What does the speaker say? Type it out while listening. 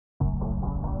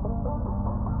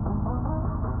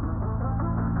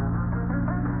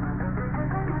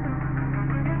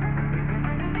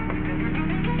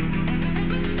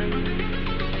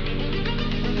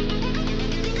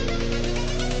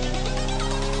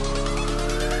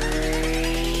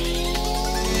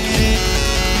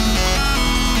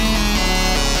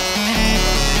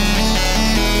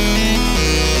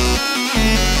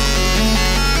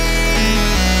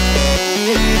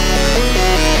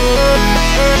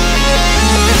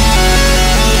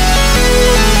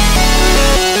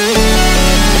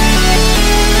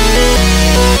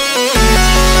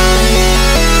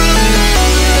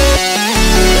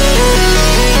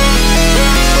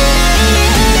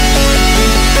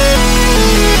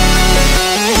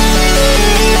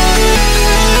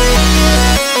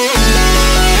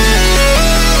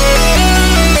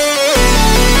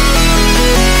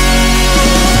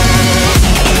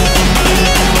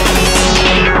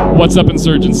What's up,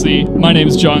 Insurgency? My name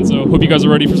is Jonzo. Hope you guys are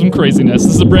ready for some craziness.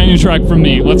 This is a brand new track from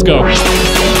me. Let's go.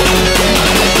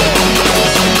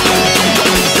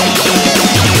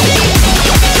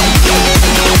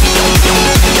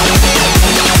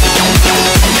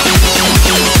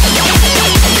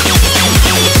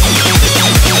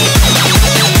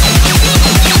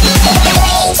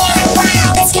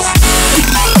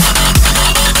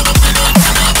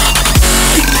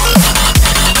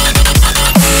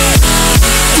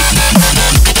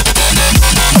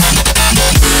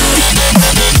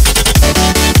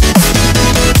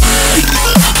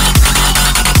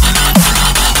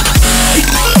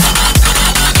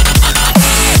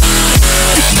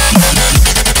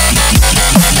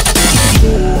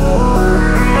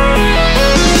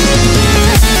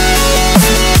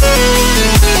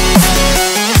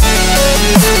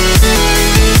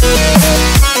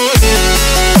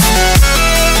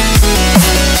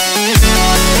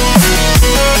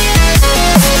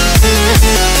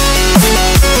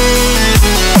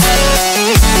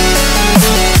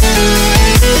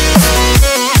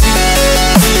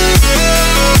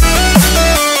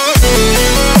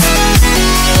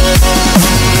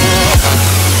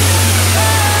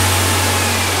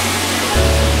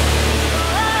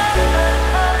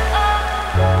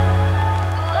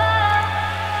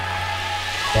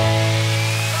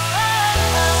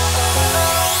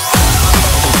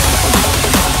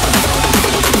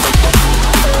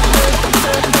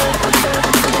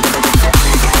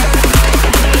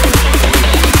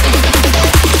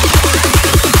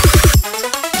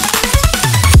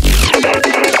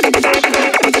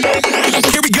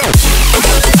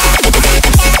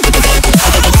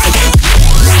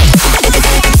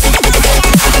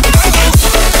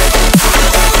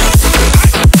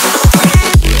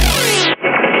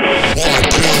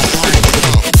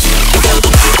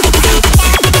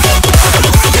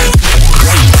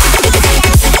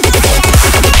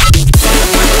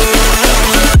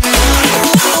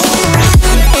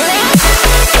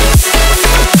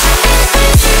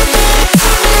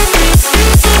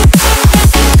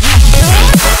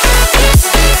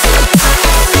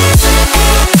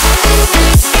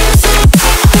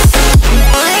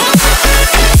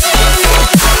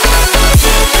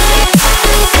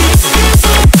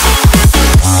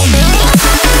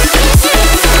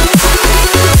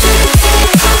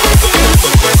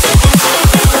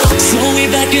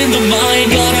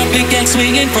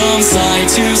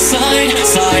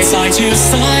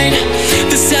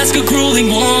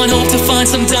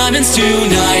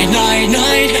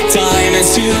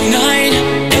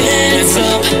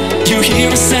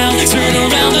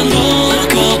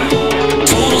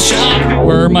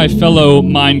 Where are my fellow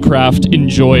Minecraft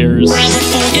enjoyers?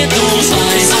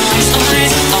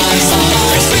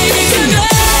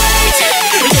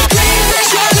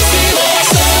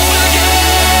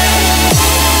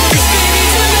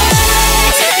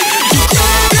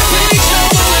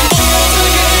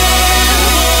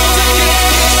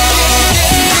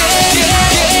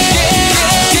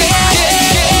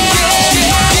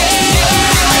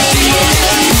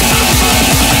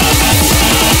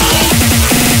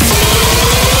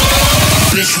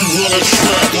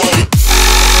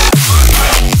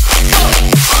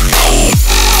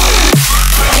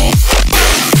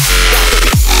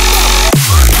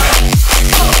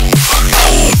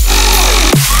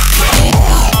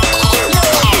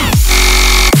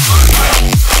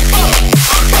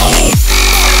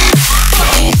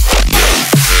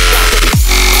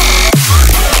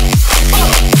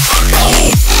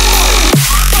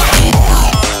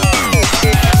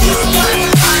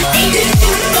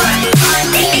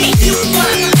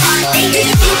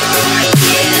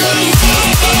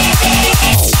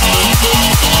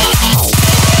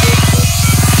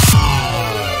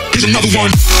 Another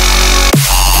one.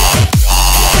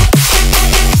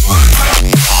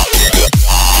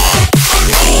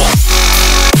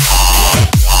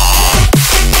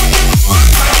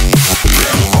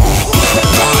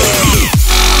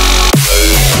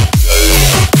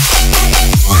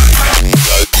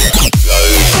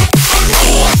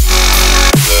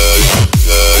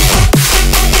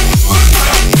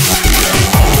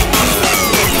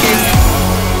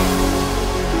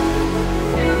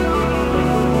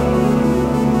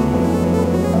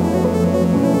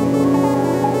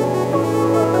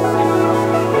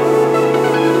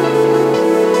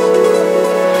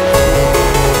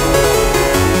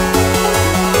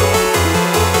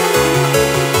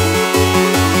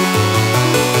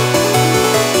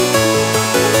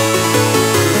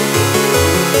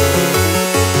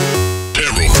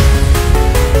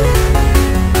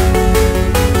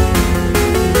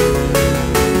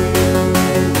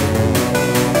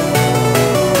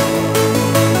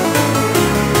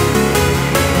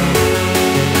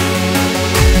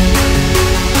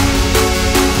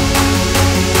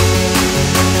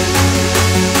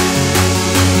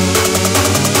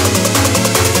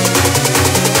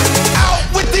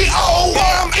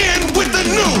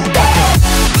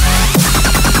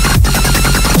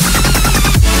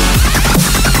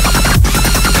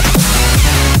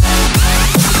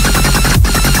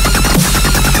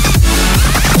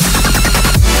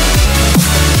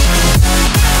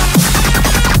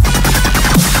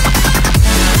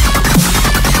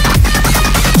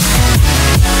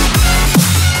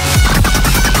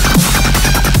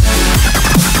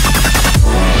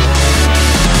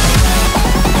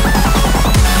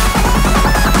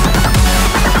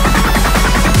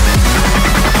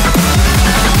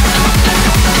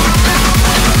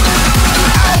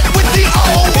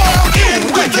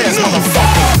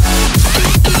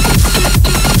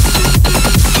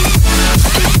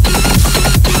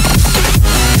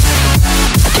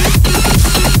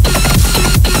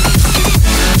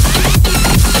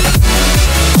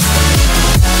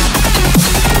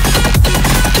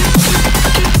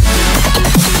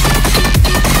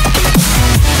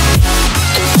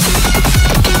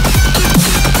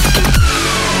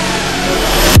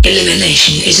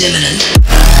 Elimination is imminent.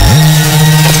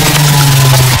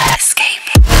 Escape.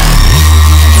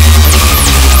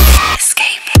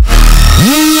 Escape.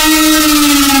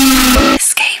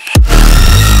 Escape.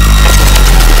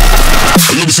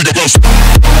 Let me see the best.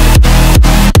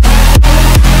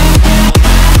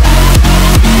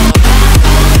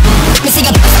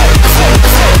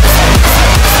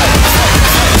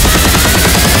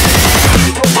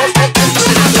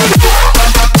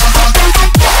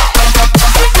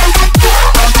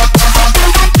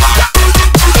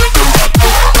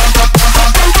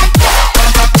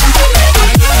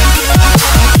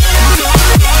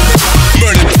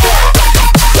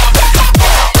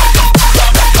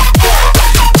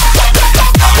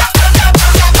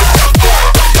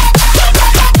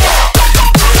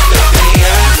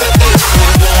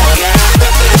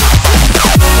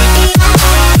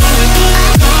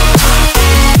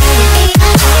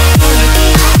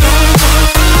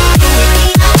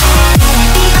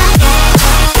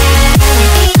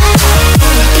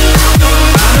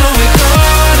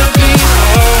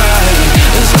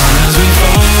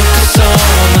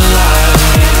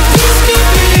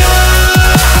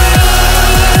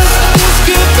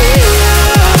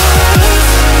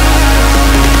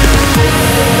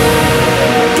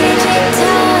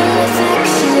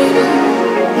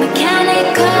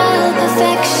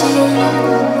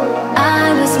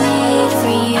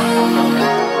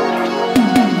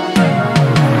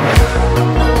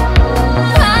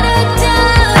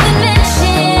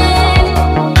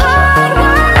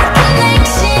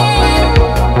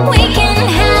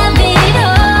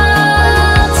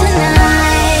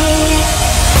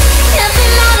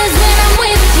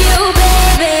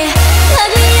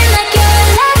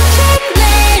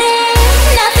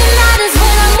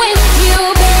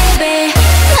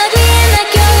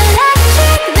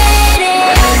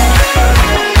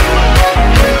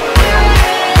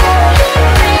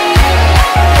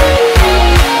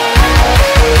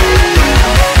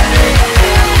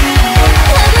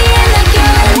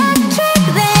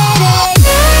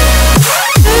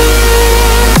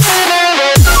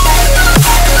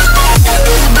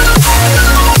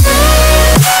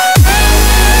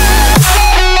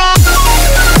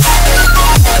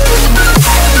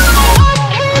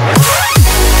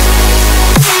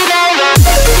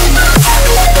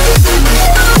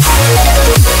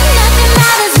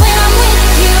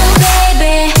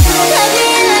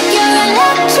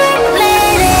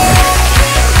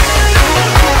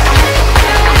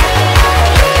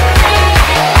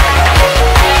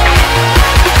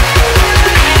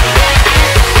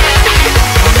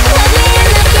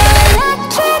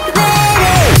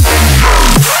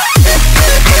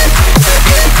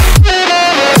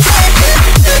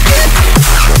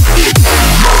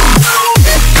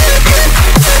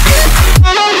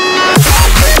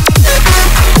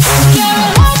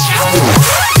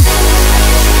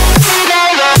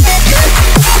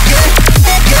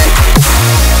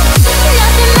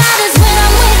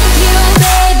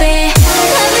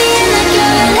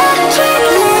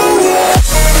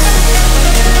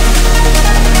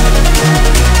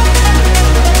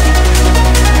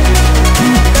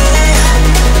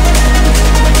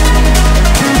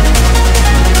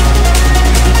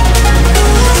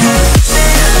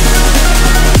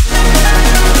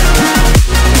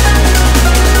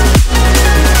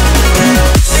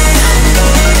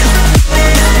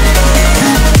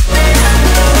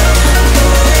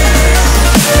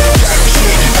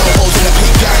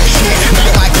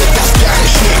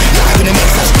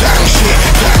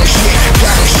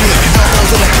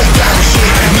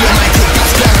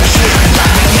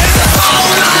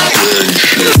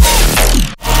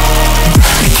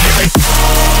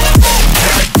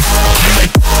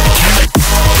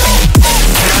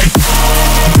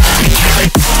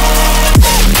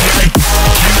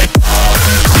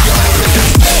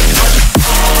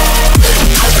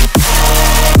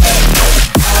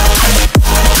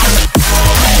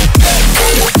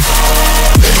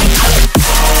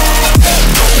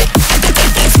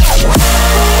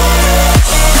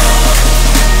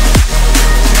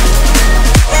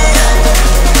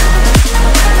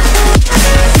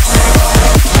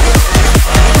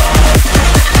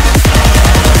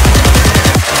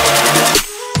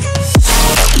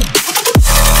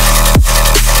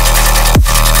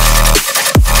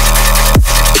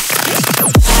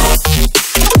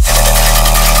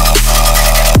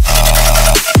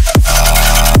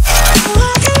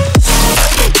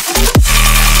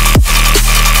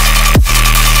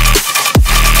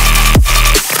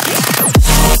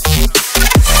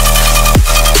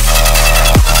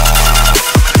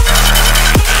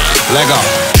 Lego.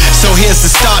 So here's the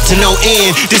start to no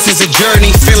end. This is a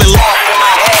journey, feeling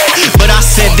lost. But I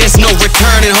said there's no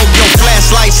return and hope your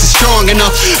flashlights is strong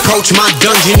enough. Approach my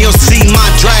dungeon, you'll see my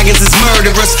dragons is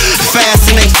murderous. Fast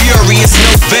and they furious,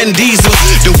 no Vin Diesel.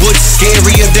 The wood's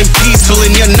scarier than peaceful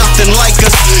and you're nothing like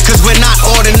us. Cause we're not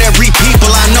ordinary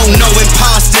people, I know no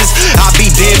imposters. I'll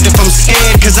be damned if I'm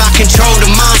scared cause I control the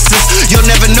monsters. You'll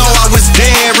never know I was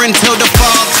there until the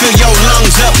fog fill your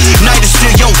lungs up. Night is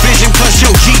still your vision plus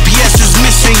your GPS is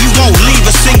missing. You won't leave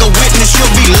a single witness,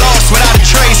 you'll be lost without a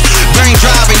trace. Brain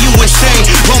driving you insane,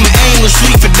 roaming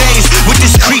aimlessly for days with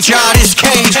this creature out his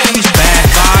cage. Bad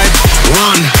vibes,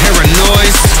 run,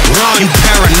 paranoid, run, you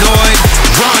paranoid,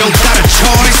 run, don't got a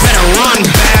choice, better run,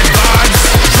 bad vibes,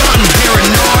 run,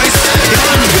 paranoid,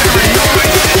 run, paranoid.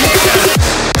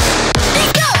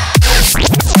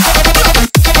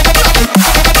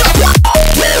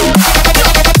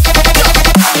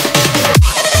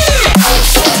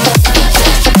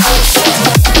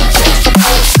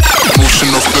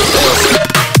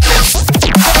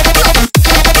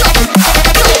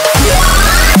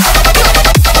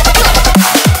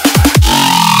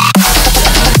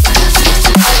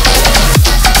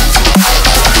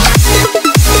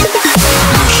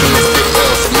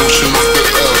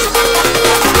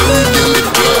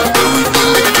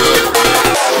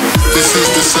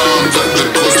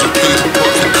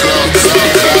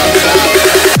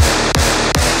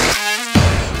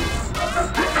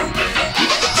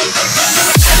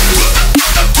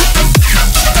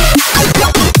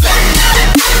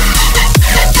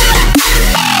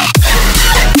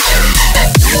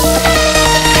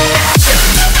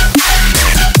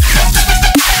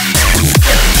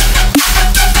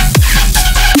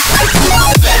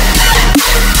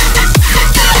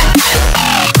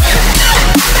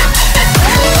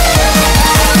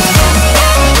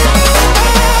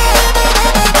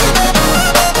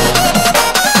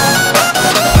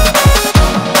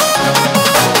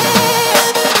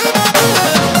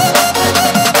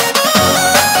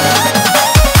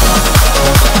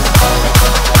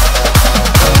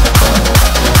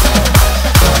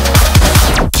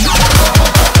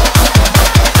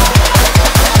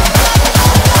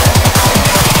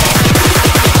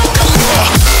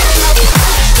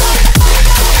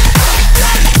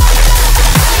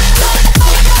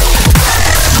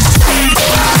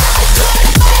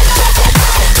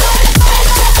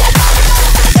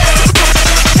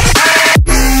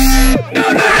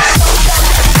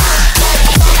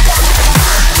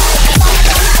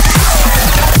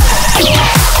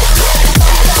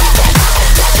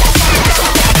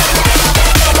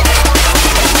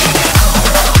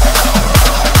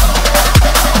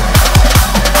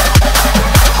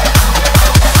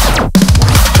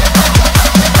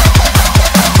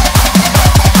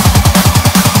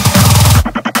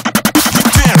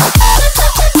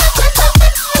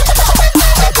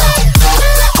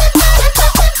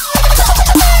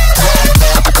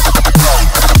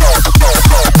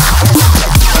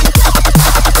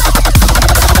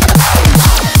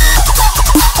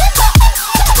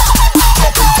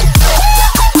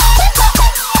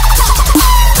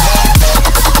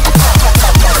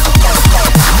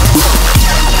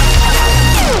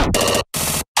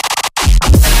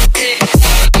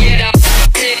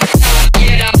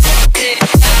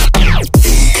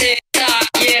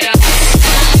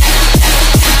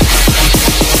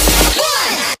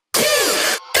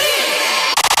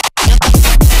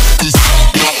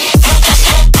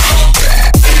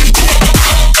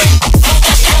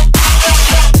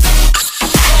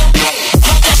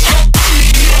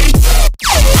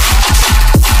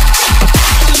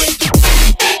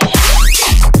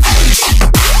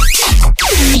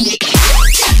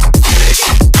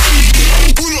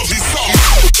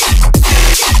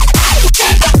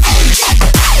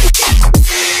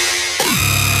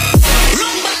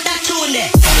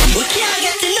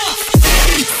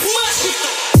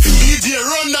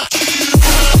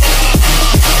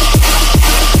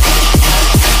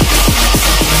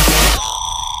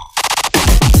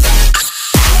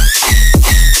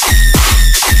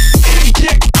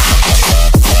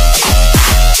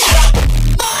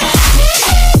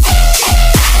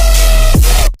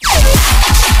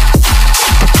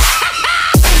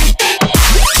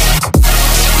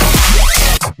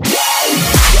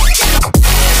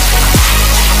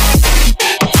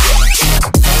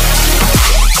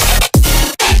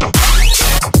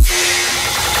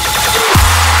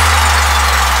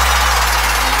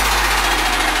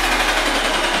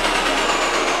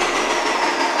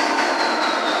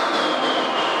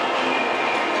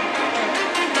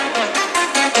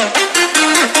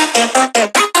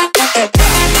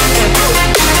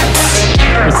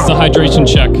 a hydration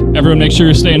check. Everyone make sure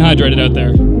you're staying hydrated out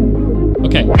there.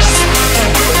 Okay.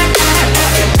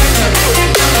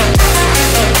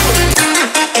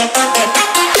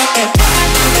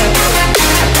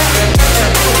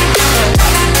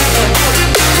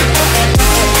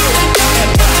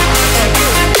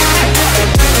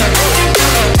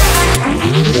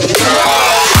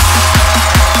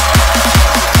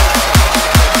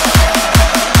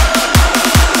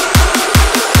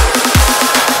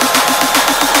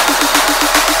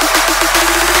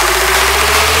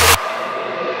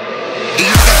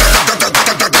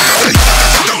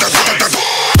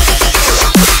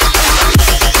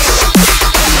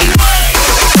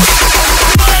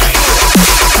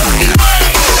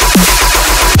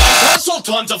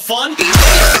 fun?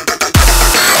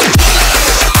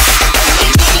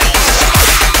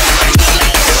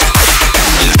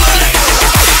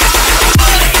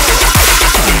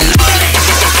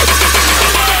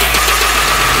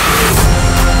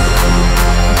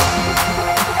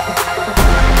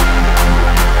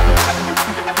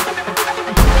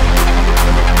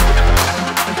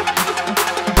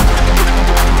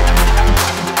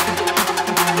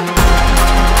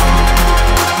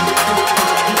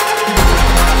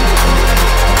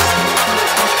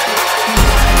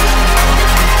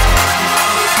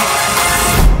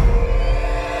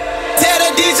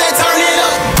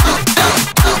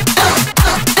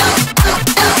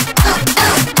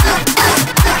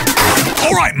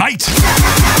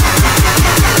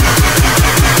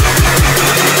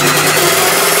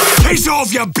 Piss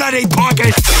off, you bloody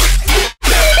pocket!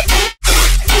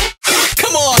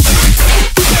 Come on!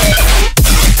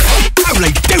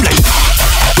 Dooley, dooley!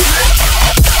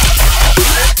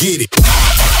 Get it!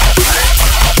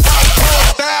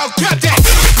 Now, cut that!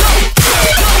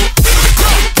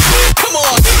 Come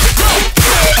on!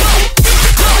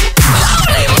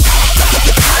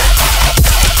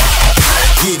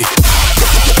 Get it!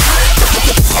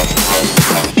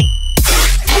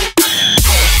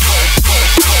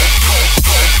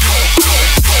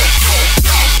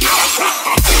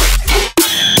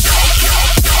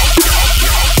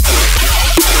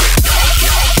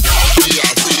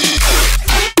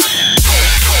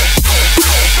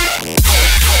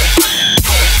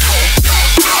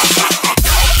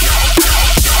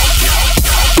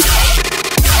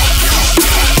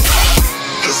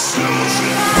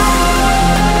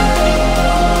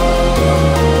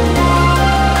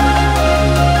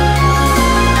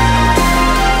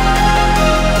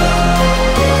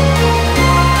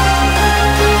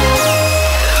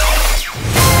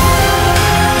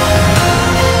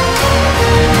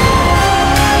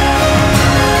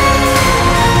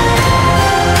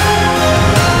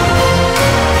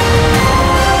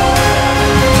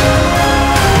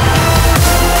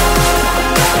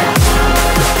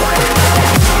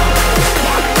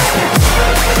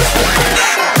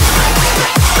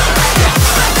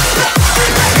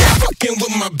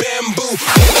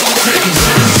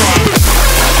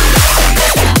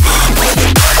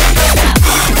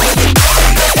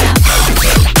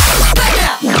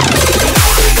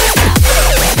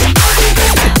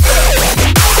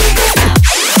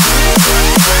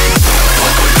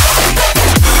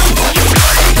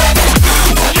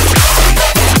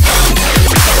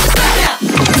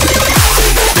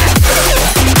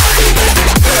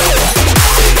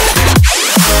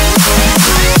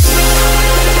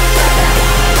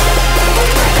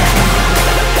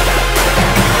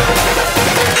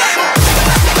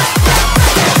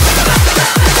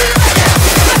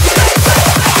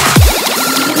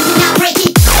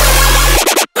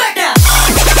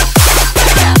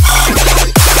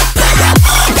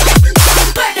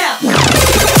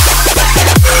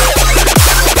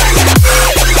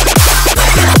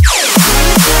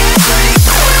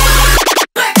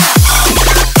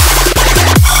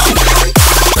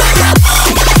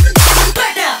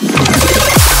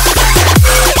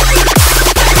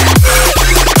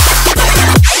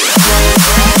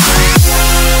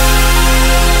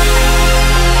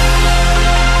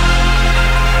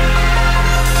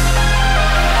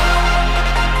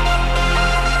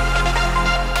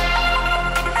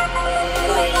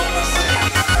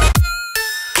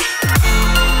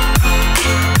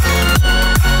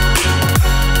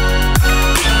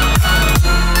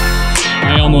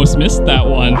 Missed that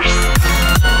one.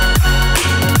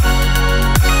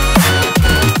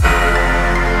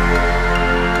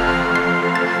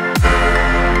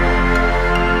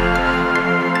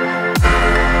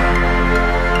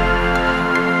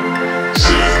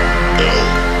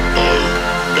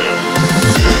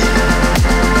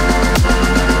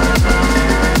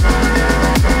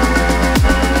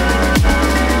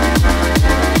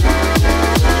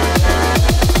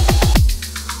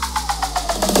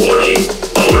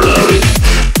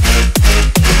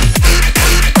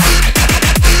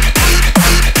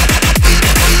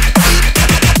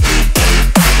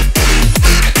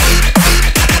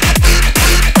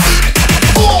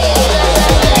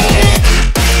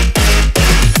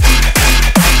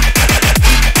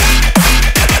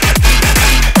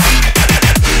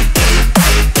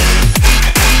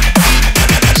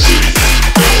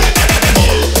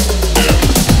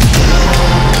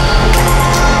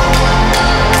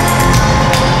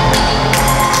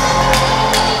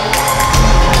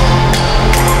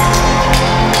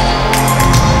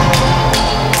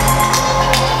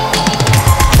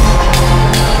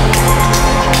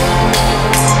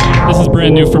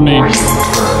 Brand new for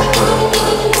me.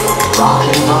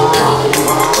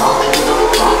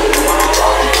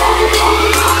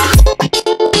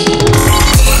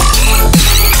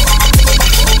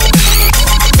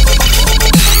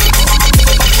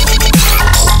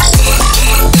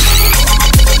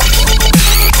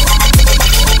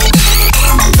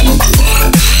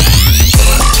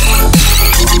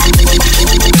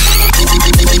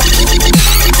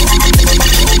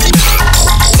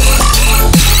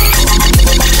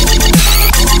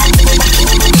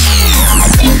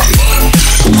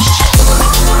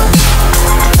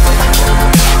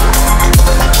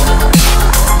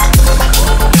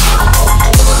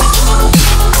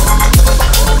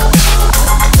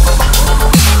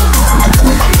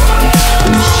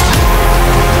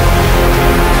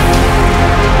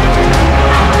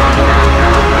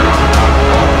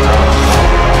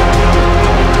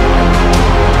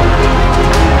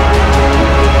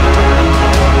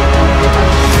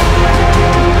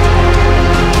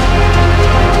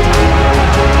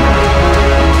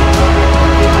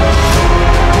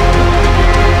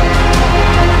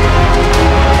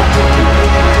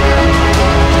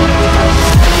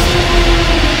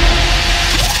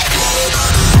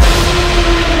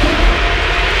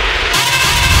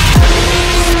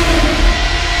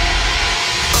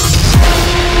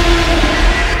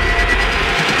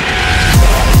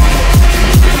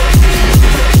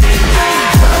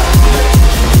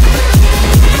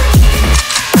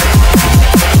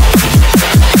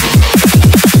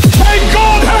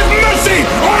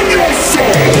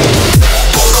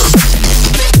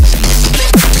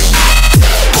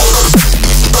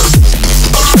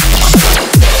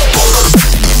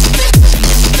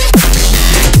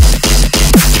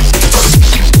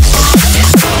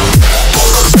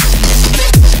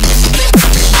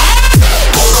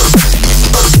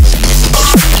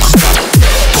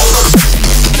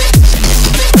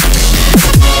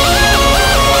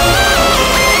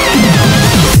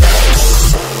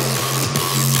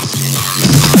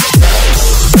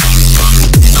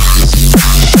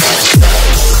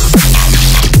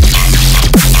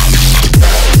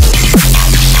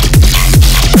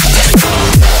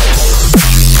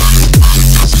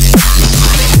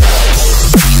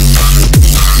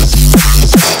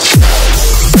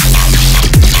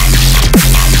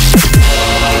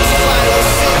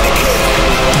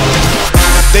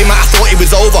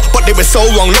 It was so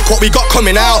wrong, look what we got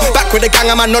coming out. Back with the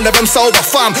gang, man, none of them sober,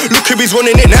 fam. Look who is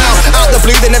running it now. Out the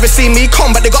blue, they never seen me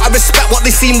come, but they gotta respect what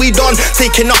they seen we done.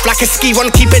 Taking off like a ski run,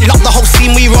 keep it locked, the whole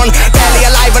scene we run. Barely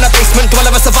alive in a basement, dwell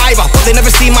of a survivor, but they never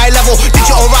see my level.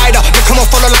 Digital rider, they come and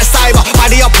follow like cyber.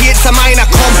 By the RP, it's a minor,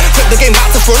 come. Flip the game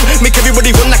back to front, make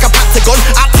everybody run like a Pactagon.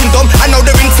 Acting dumb, I know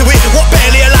they're into it. What,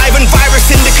 barely alive and virus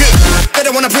syndicate? They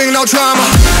don't wanna bring no drama,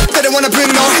 they don't wanna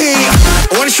bring no heat.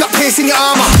 One shot piercing your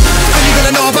armor, then you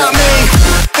gonna know about me.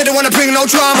 They don't wanna bring no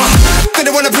drama, they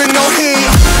don't wanna bring no heat.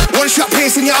 One shot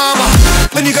piercing your armor,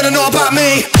 then you gonna know about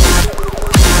me.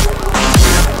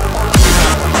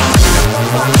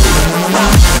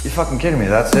 You fucking kidding me,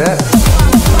 that's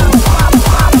it?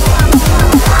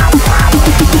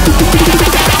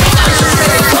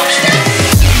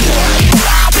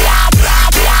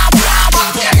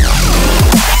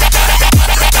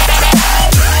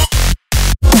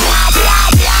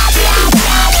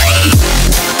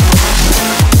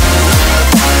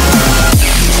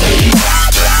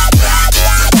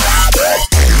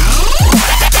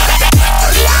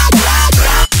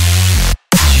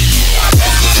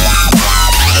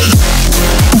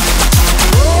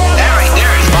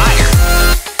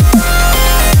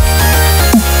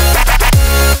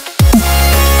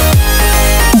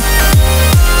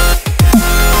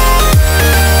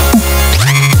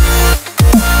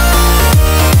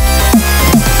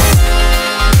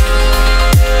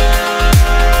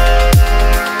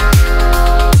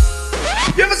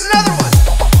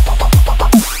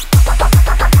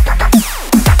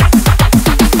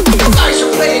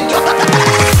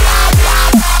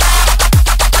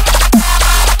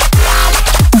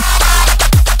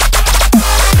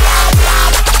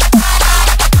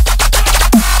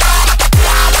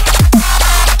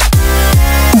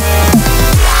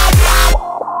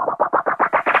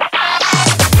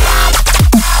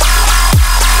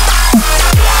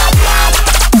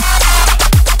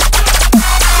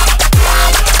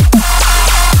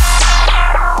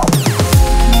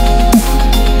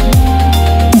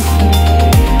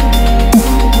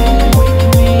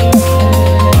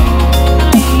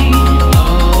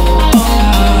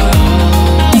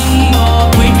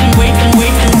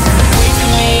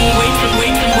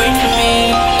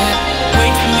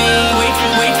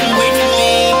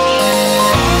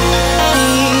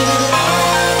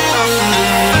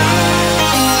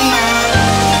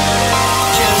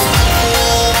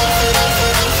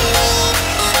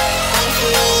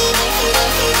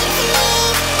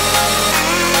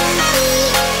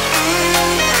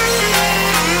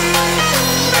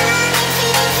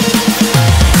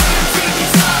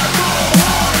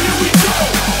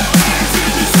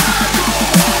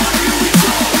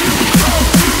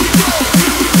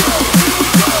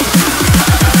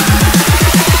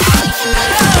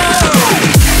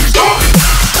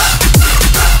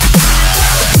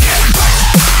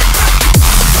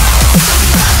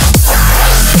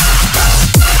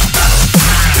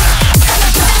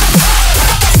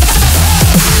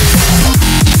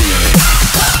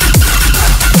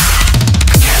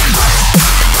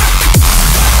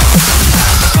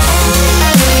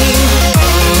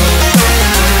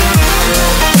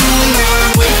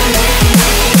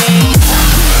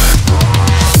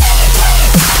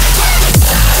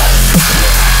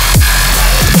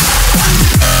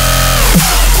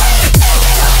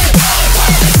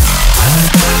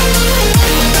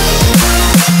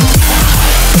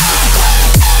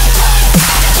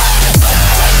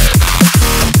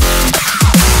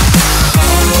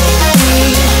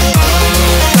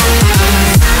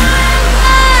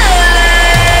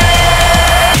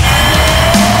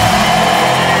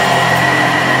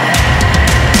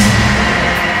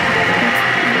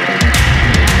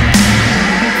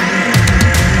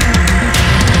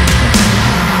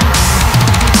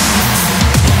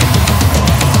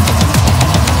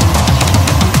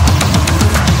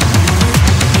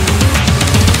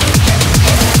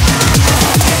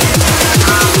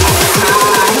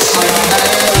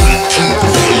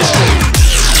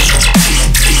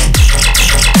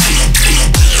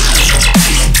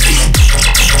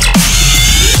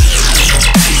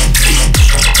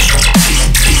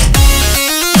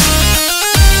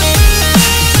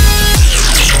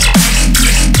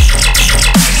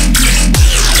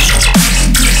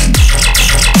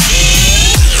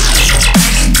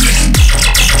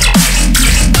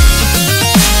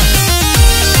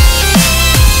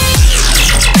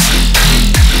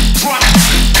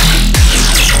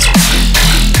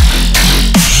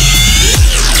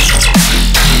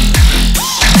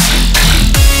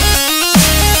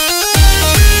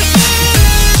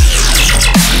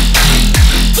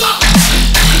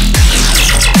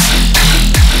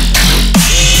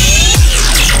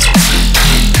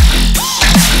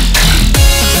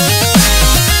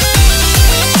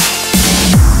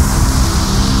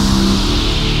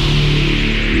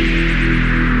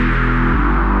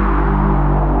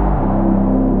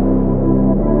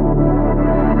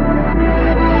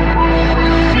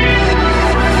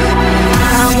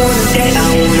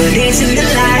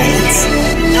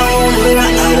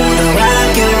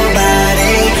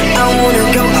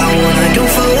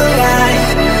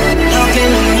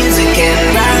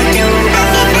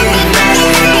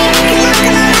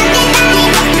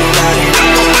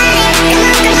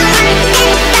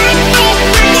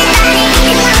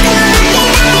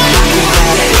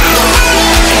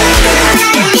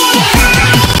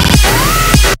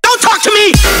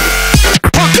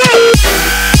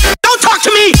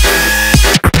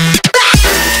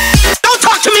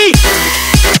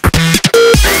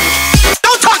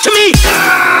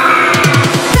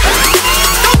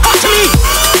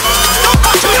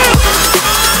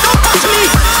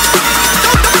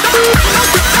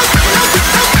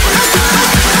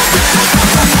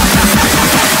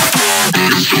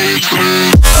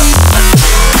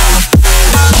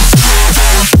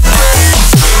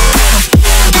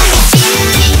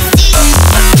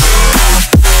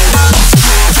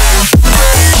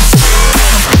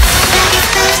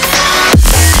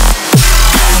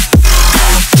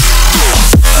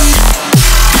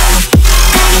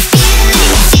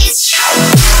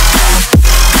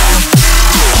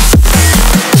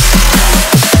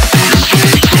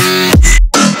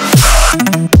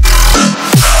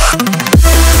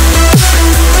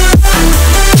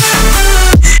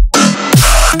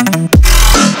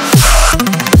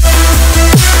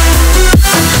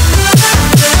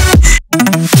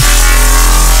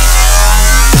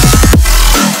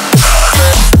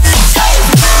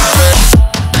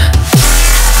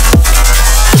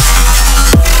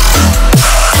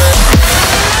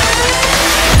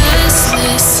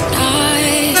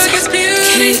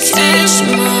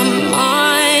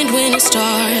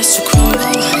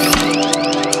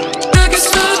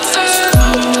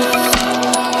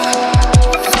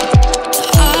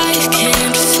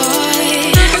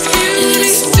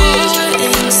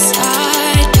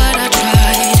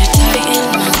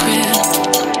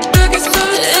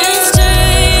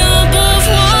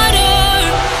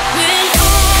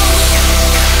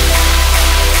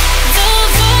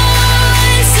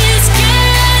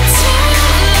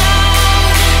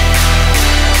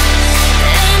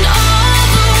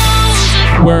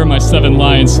 97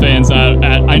 Lions fans out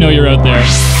at, I know you're out there.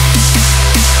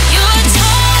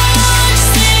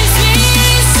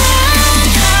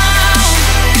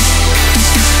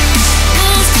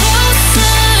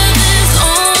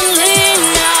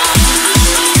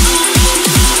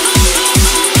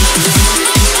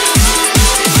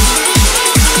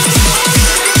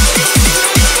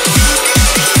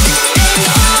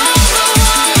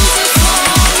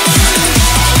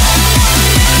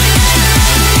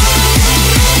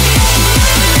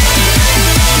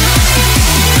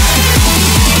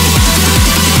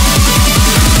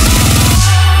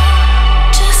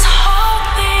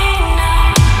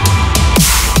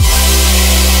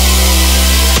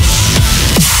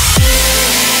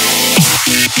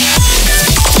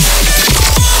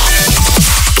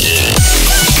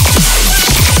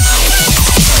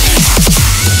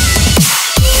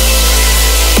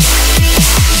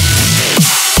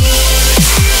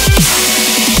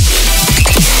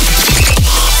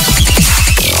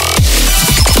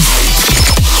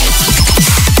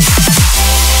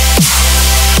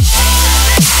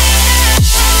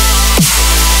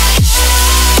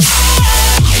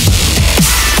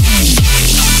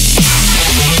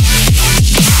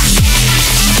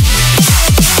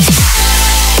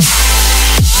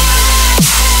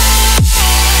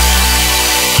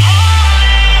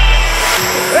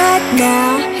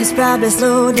 Probably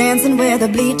slow dancing with a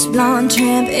bleach blonde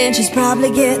tramp, and she's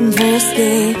probably getting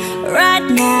thirsty. Right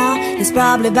now, he's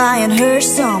probably buying her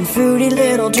some fruity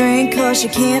little drink, cause she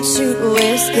can't shoot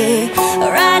whiskey.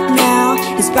 Right now,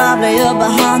 he's probably up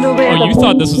behind her with Oh, you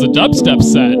thought this was a dubstep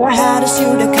set. how to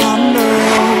shoot a combo,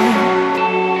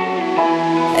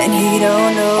 and he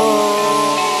don't know.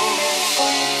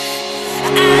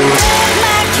 I put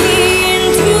my key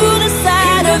into the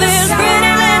side of his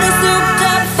pretty little souped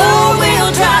up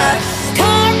four-wheel drive.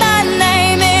 Carved my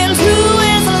name into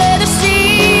his leather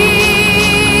seats.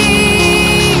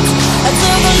 I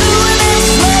took a look at this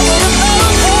level to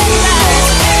both headlights,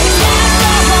 and snapped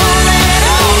my horn and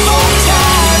all four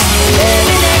tires.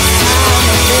 Maybe next time I'll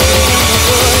think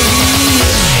for you.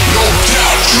 No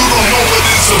doubt, you don't know what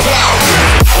it's about.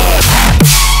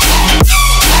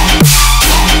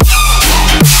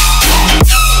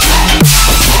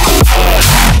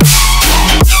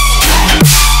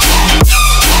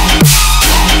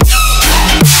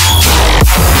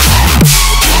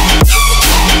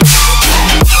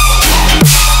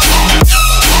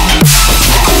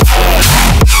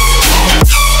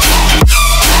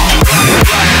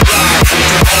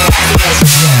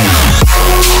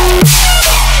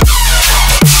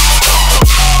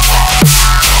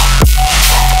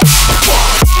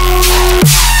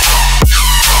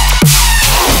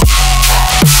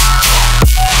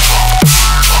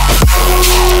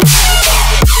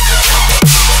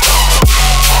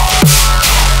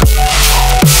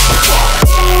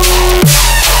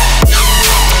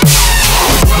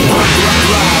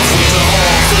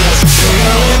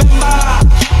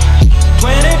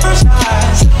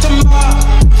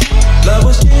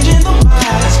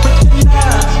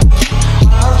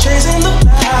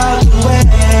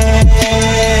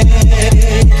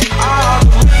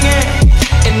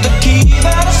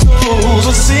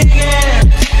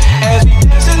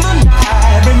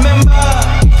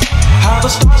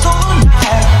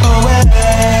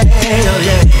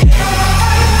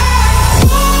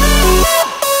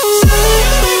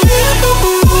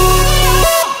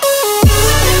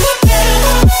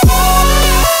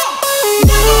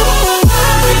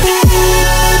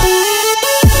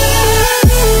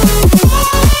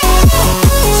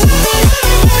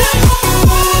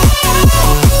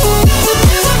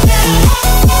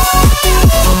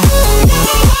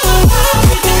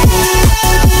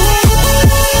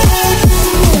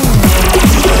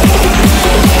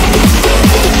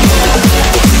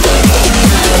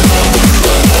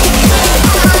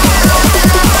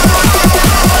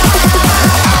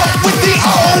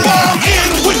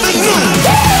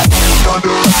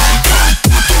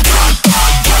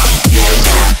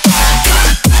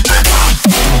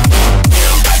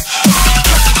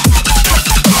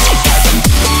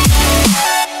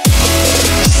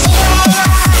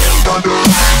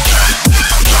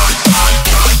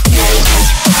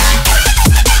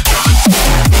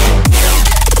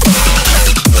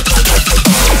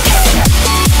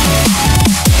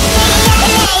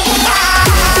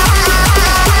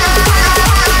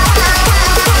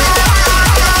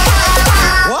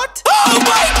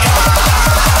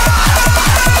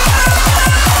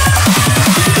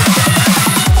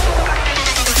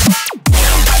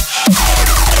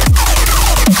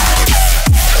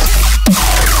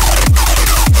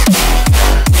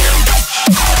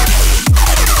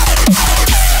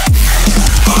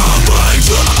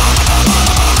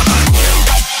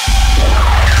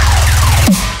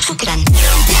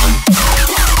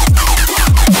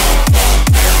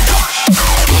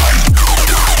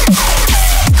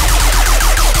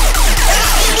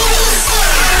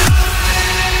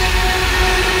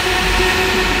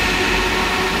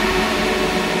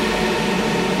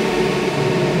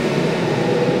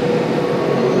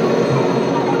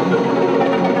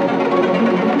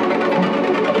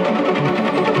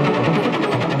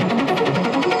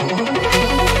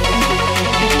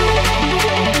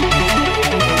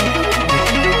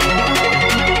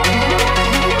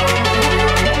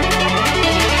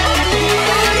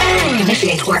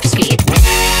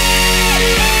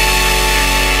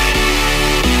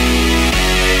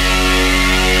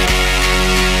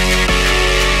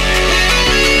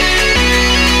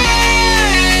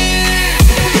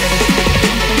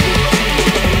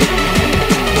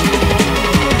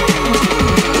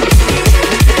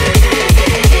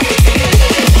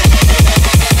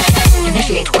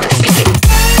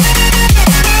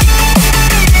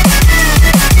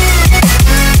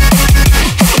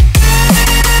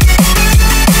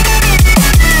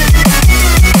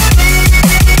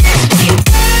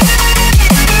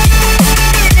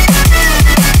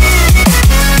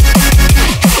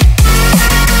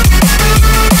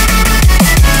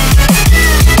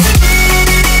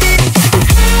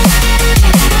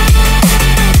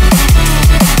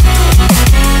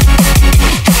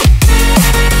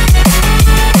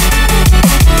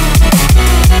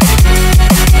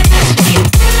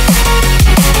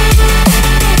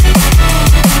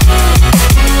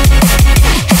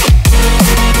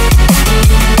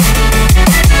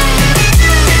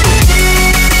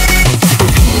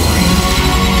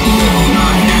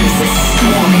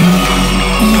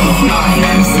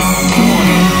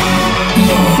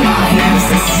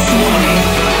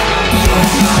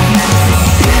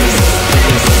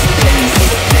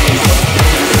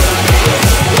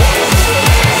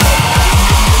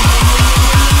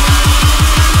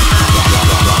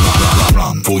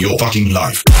 For your fucking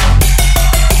life.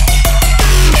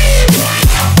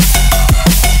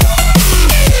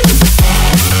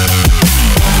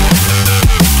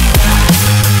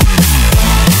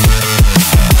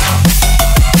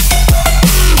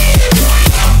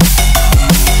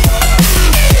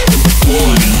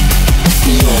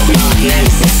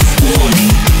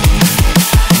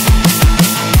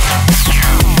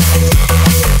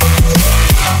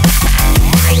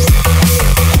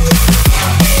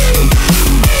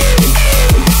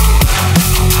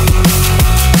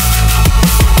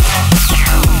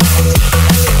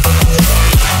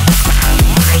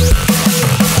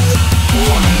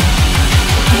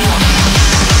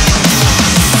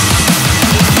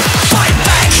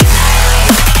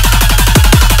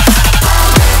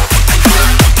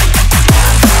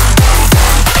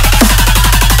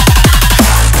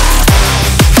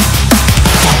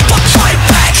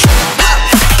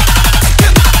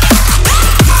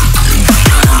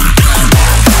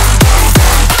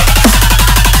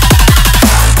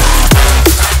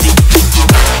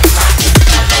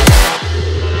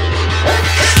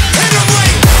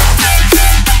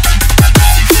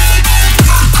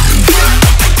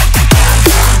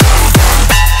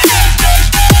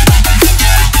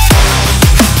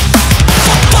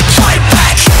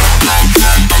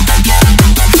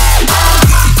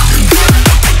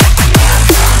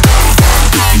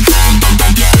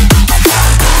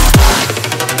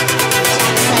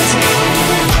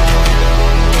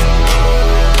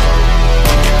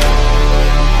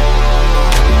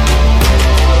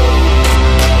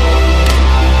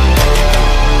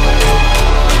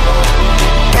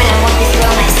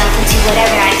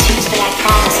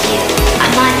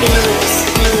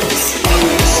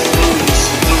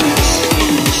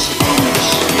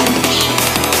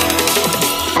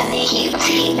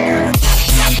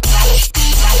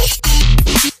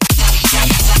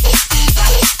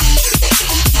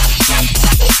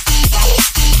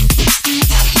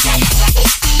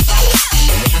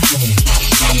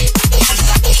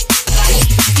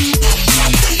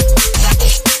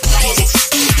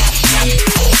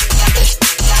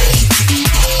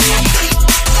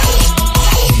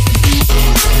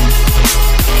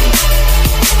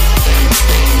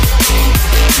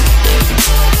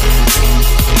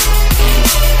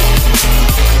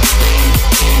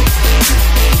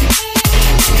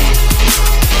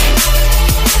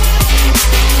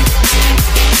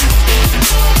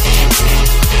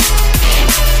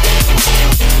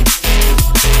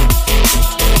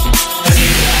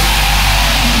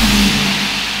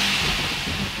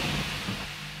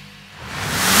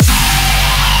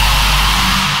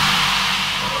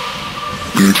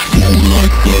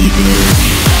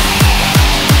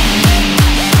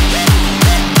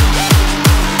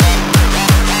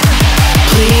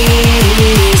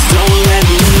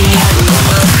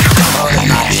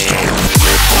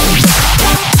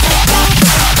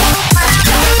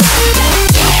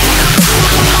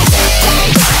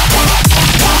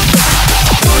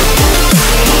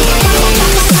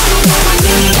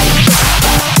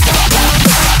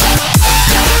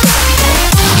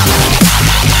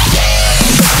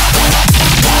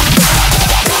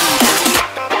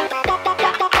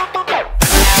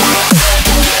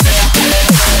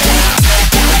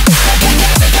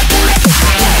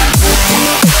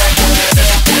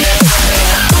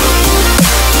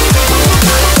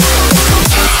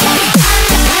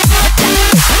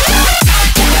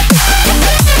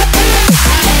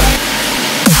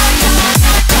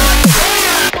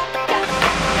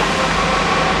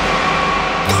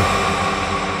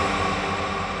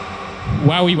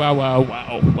 Wowie, wow, wow,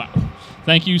 wow, wow.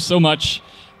 Thank you so much,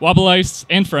 Wobbleice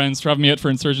and friends, for having me out for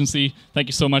Insurgency. Thank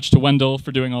you so much to Wendell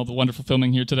for doing all the wonderful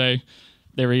filming here today.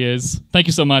 There he is. Thank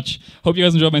you so much. Hope you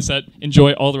guys enjoyed my set.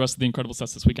 Enjoy all the rest of the incredible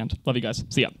sets this weekend. Love you guys.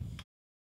 See ya.